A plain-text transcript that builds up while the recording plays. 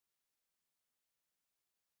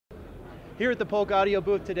Here at the Polk Audio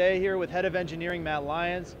booth today, here with Head of Engineering, Matt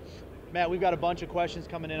Lyons. Matt, we've got a bunch of questions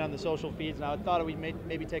coming in on the social feeds, and I thought we'd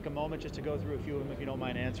maybe take a moment just to go through a few of them if you don't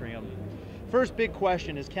mind answering them. First big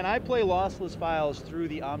question is, can I play lossless files through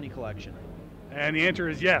the Omni Collection? And the answer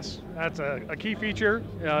is yes. That's a key feature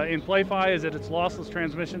in PlayFi is that it's lossless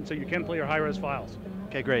transmission, so you can play your high-res files.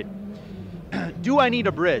 Okay, great. Do I need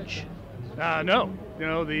a bridge? No. You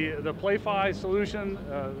know, the PlayFi solution,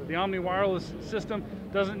 the Omni wireless system,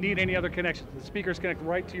 doesn't need any other connection. The speakers connect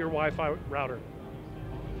right to your Wi-Fi router.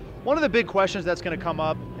 One of the big questions that's going to come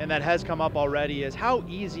up, and that has come up already, is how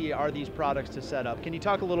easy are these products to set up? Can you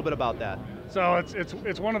talk a little bit about that? So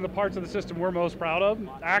it's one of the parts of the system we're most proud of.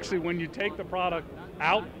 Actually, when you take the product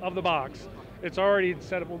out of the box, it's already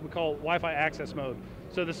set up what we call Wi-Fi access mode.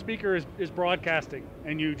 So the speaker is broadcasting,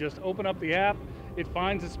 and you just open up the app, it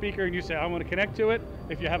finds the speaker, and you say, I want to connect to it.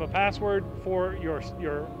 If you have a password for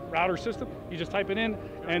your router system, you just type it in,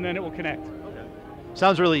 and then it will connect. Okay.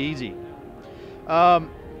 Sounds really easy.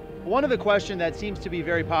 One of the questions that seems to be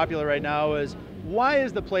very popular right now is, why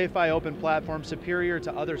is the PlayFi open platform superior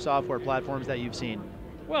to other software platforms that you've seen?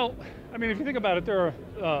 Well, I mean, if you think about it, there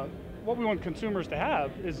are, what we want consumers to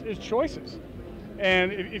have is choices.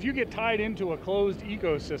 And if you get tied into a closed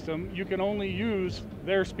ecosystem, you can only use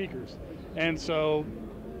their speakers. And so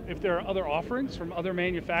if there are other offerings from other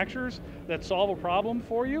manufacturers that solve a problem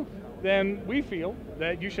for you, then we feel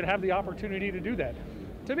that you should have the opportunity to do that.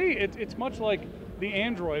 To me, it's much like the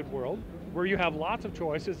Android world, where you have lots of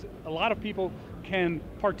choices. A lot of people can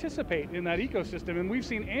participate in that ecosystem, and we've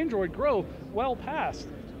seen Android grow well past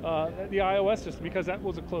the iOS system because that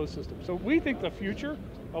was a closed system. So we think the future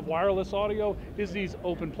of wireless audio is these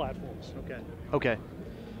open platforms. Okay.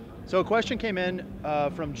 So a question came in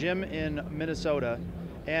from Jim in Minnesota,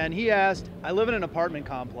 and he asked, I live in an apartment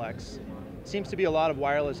complex. Seems to be a lot of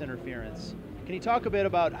wireless interference. Can you talk a bit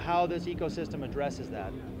about how this ecosystem addresses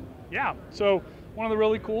that? Yeah, so one of the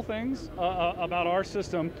really cool things about our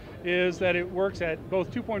system is that it works at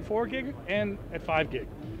both 2.4 gig and at 5 gig.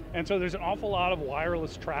 And so there's an awful lot of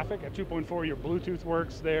wireless traffic at 2.4, your Bluetooth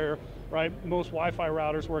works there, right? Most Wi-Fi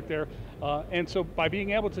routers work there. And so by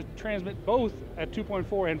being able to transmit both at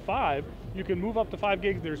 2.4 and 5, you can move up to 5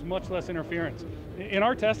 gig, there's much less interference. In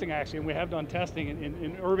our testing actually, and we have done testing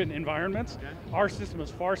in urban environments, our system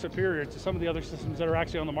is far superior to some of the other systems that are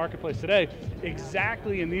actually on the marketplace today,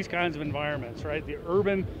 exactly in these kinds of environments, right? The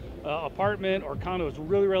urban apartment or condo is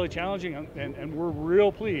really, really challenging, and we're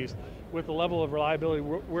real pleased with the level of reliability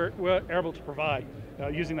we're able to provide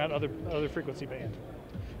using that other frequency band.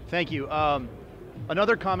 Thank you.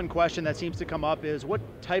 Another common question that seems to come up is, what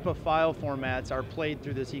type of file formats are played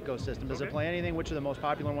through this ecosystem? Does it play anything? Which are the most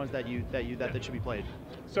popular ones that should be played?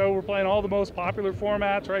 So we're playing all the most popular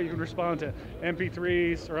formats, right? You can respond to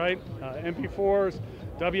MP3s, right? MP4s,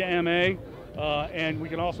 WMA, and we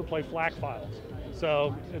can also play FLAC files.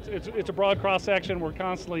 So it's a broad cross section. We're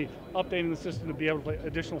constantly updating the system to be able to play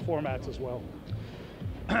additional formats as well.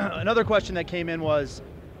 Another question that came in was,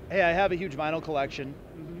 hey, I have a huge vinyl collection.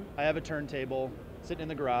 I have a turntable sitting in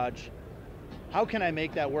the garage. How can I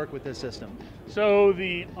make that work with this system? So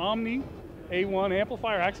the Omni A1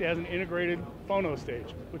 amplifier actually has an integrated phono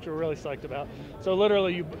stage, which we're really psyched about. So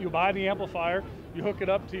literally you buy the amplifier, you hook it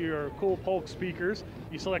up to your cool Polk speakers,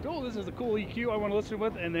 you select, oh, this is a cool EQ I want to listen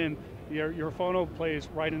with, and then your phono plays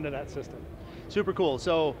right into that system. Super cool.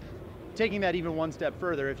 So taking that even one step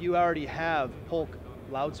further, if you already have Polk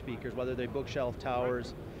loudspeakers, whether they're bookshelf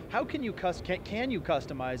towers, how can you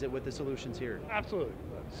customize it with the solutions here? Absolutely.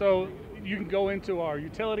 So you can go into our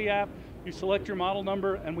utility app, you select your model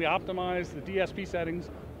number, and we optimize the DSP settings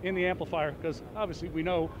in the amplifier, because obviously we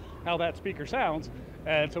know how that speaker sounds,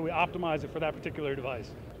 and so we optimize it for that particular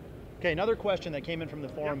device. Okay, another question that came in from the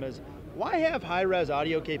forum is, why have high-res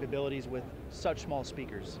audio capabilities with such small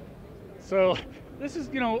speakers? So this is,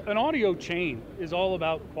 an audio chain is all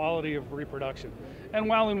about quality of reproduction. And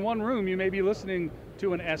while in one room you may be listening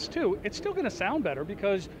to an S2, it's still going to sound better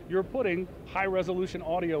because you're putting high resolution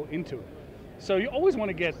audio into it. So you always want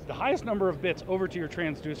to get the highest number of bits over to your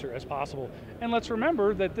transducer as possible. And let's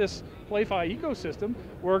remember that this PlayFi ecosystem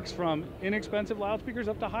works from inexpensive loudspeakers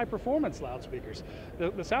up to high performance loudspeakers.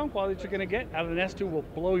 The sound quality that you're going to get out of an S2 will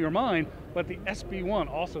blow your mind, but the SB1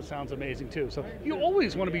 also sounds amazing too. So you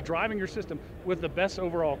always want to be driving your system with the best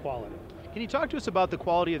overall quality. Can you talk to us about the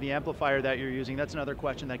quality of the amplifier that you're using? That's another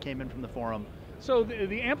question that came in from the forum. So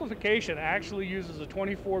the amplification actually uses a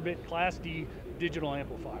 24-bit Class D digital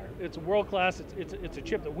amplifier. It's world-class, it's a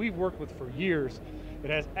chip that we've worked with for years. It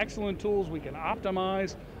has excellent tools, we can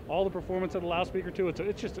optimize all the performance of the loudspeaker too.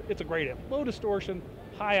 It's a great amp. Low distortion,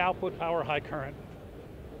 high output power, high current.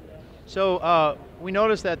 So we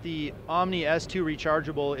noticed that the Omni S2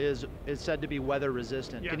 rechargeable is said to be weather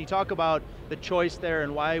resistant. Yeah. Can you talk about the choice there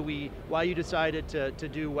and why you decided to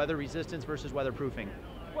do weather resistance versus weatherproofing?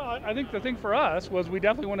 Well, I think the thing for us was we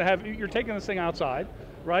definitely want to have, you're taking this thing outside,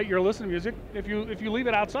 right? You're listening to music. If you leave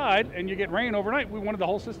it outside and you get rain overnight, we wanted the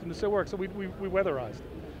whole system to still work, so we weatherized.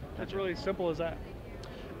 It's really as simple as that.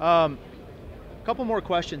 Couple more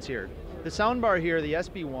questions here. The soundbar here, the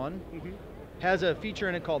SB1, has a feature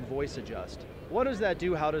in it called Voice Adjust. What does that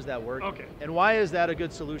do? How does that work? Okay. And why is that a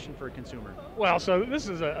good solution for a consumer? Well, so this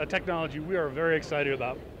is a technology we are very excited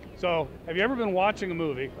about. So, have you ever been watching a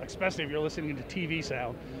movie, especially if you're listening to TV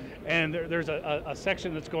sound, and there's a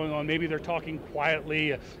section that's going on, maybe they're talking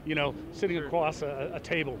quietly, sitting across a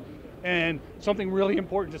table, and something really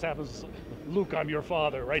important just happens. Luke, I'm your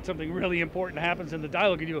father, right? Something really important happens in the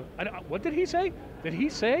dialogue, and you go, what did he say? Did he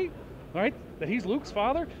say, right, that he's Luke's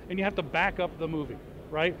father? And you have to back up the movie,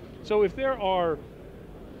 right? So if there are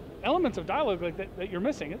elements of dialogue like that you're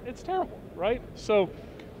missing, it's terrible, right? So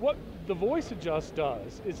what the Voice Adjust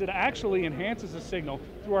does is it actually enhances the signal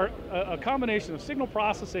through a combination of signal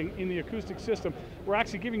processing in the acoustic system. We're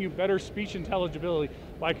actually giving you better speech intelligibility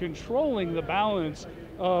by controlling the balance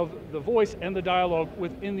of the voice and the dialogue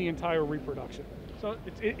within the entire reproduction. So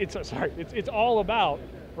it's all about,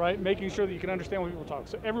 right, making sure that you can understand when people talk.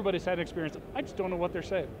 So everybody's had an experience. I just don't know what they're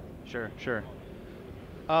saying. Sure.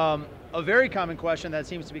 A very common question that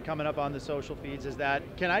seems to be coming up on the social feeds is that,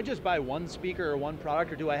 can I just buy one speaker or one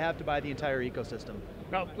product, or do I have to buy the entire ecosystem?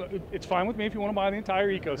 Now, it's fine with me if you want to buy the entire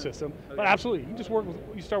ecosystem, but absolutely,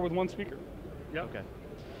 you start with one speaker. Yep. Okay.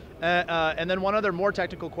 And then one other more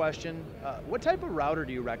technical question, what type of router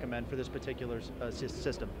do you recommend for this particular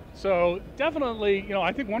system? So definitely,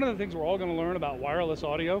 I think one of the things we're all going to learn about wireless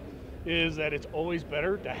audio is that it's always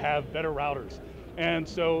better to have better routers. And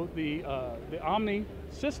so the Omni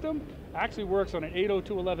system actually works on an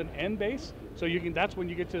 802.11n base, so that's when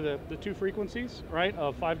you get to the two frequencies, right,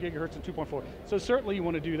 of 5 gigahertz and 2.4. So certainly you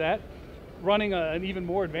want to do that. Running an even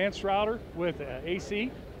more advanced router with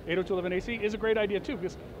AC, 802.11 AC, is a great idea too,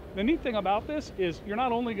 because the neat thing about this is you're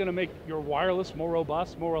not only going to make your wireless more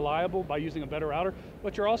robust, more reliable by using a better router,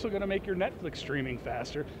 but you're also going to make your Netflix streaming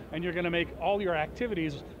faster, and you're going to make all your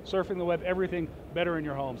activities, surfing the web, everything better in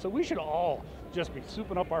your home. So we should all just be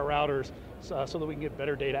souping up our routers so that we can get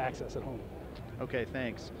better data access at home. Okay,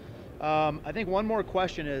 thanks. I think one more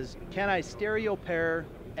question is, can I stereo pair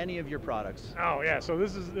any of your products? Oh yeah, so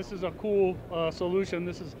this is a cool solution.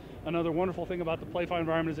 This is another wonderful thing about the Play-Fi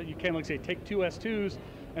environment, is that you can, like say, take two S2s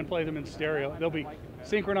and play them in stereo. They'll be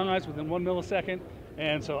synchronized within 1 millisecond,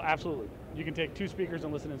 and so absolutely, you can take two speakers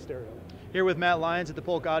and listen in stereo. Here with Matt Lyons at the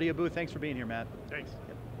Polk Audio booth. Thanks for being here, Matt. Thanks.